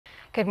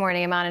Good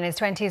morning. A man in his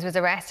 20s was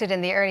arrested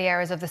in the early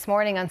hours of this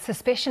morning on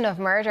suspicion of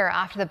murder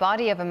after the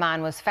body of a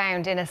man was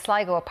found in a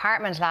Sligo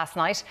apartment last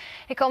night.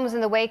 It comes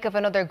in the wake of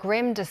another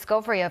grim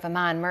discovery of a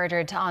man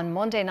murdered on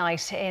Monday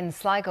night in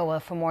Sligo. Well,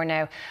 for more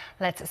now,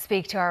 let's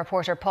speak to our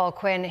reporter Paul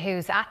Quinn,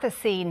 who's at the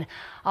scene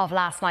of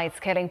last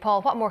night's killing.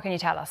 Paul, what more can you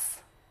tell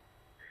us?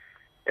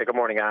 Yeah, good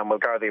morning, Anne. Well,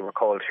 Gardaí were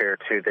called here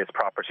to this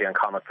property on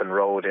Coniston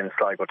Road in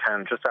Sligo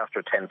town just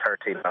after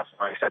 10:30 last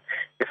night.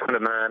 They found a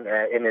man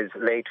in his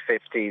late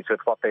 50s with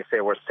what they say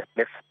were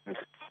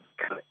significant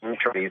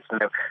injuries.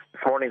 Now,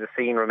 this morning the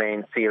scene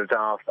remains sealed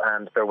off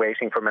and they're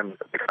waiting for members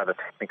of the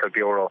Technical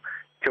Bureau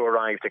to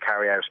arrive to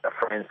carry out a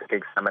forensic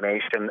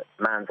examination.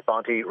 The man's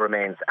body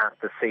remains at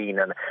the scene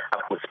and a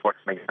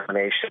post-mortem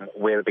examination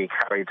will be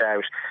carried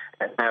out.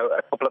 Now,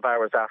 a couple of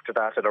hours after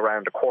that, at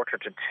around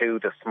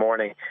 1:45 this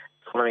morning,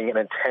 following an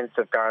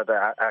intensive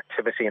Garda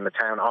activity in the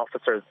town,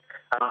 officers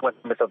with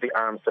members of the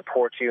Armed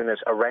Support Unit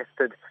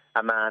arrested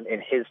a man in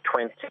his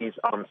 20s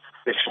on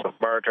suspicion of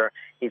murder.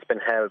 He's been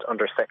held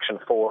under Section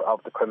 4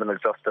 of the Criminal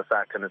Justice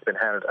Act and has been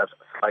held at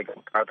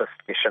Sligo Garda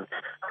Station.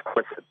 Of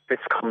course, this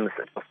comes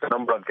just a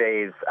number of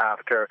days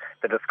after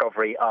the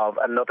discovery of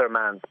another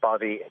man's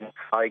body in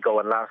Sligo,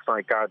 and last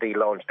night Gardaí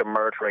launched a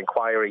murder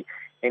inquiry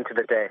into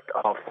the death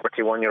of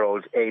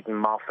 41-year-old Aidan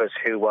Moffat,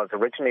 who was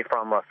originally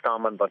from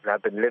Roscommon but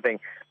had been living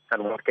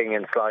and working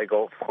in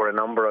Sligo for a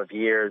number of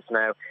years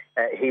now.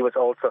 He was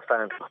also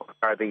found,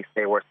 Gardaí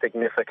say, were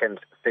significant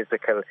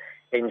physical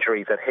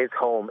injuries at his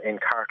home in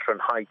Cartron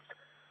Heights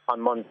on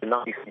Monday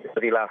night.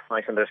 Last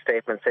night in their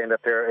statement saying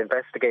that they're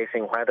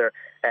investigating whether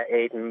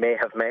Aidan may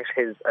have met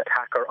his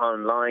attacker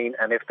online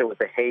and if there was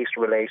a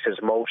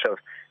hate-related motive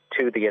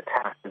to the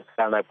attack.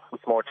 And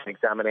post-mortem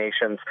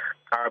examinations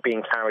are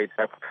being carried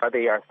out.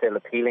 They are still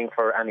appealing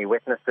for any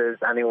witnesses,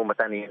 anyone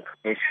with any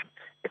information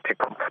to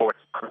come forward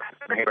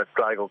here at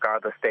Sligo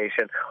Garda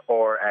Station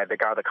or the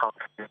Garda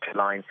confidential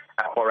line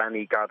or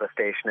any Garda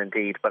station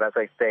indeed. But as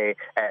I say,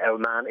 a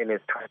man in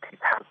his 20s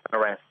has been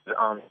arrested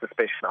on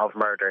suspicion of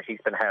murder.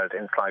 He's been held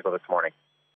in Sligo this morning.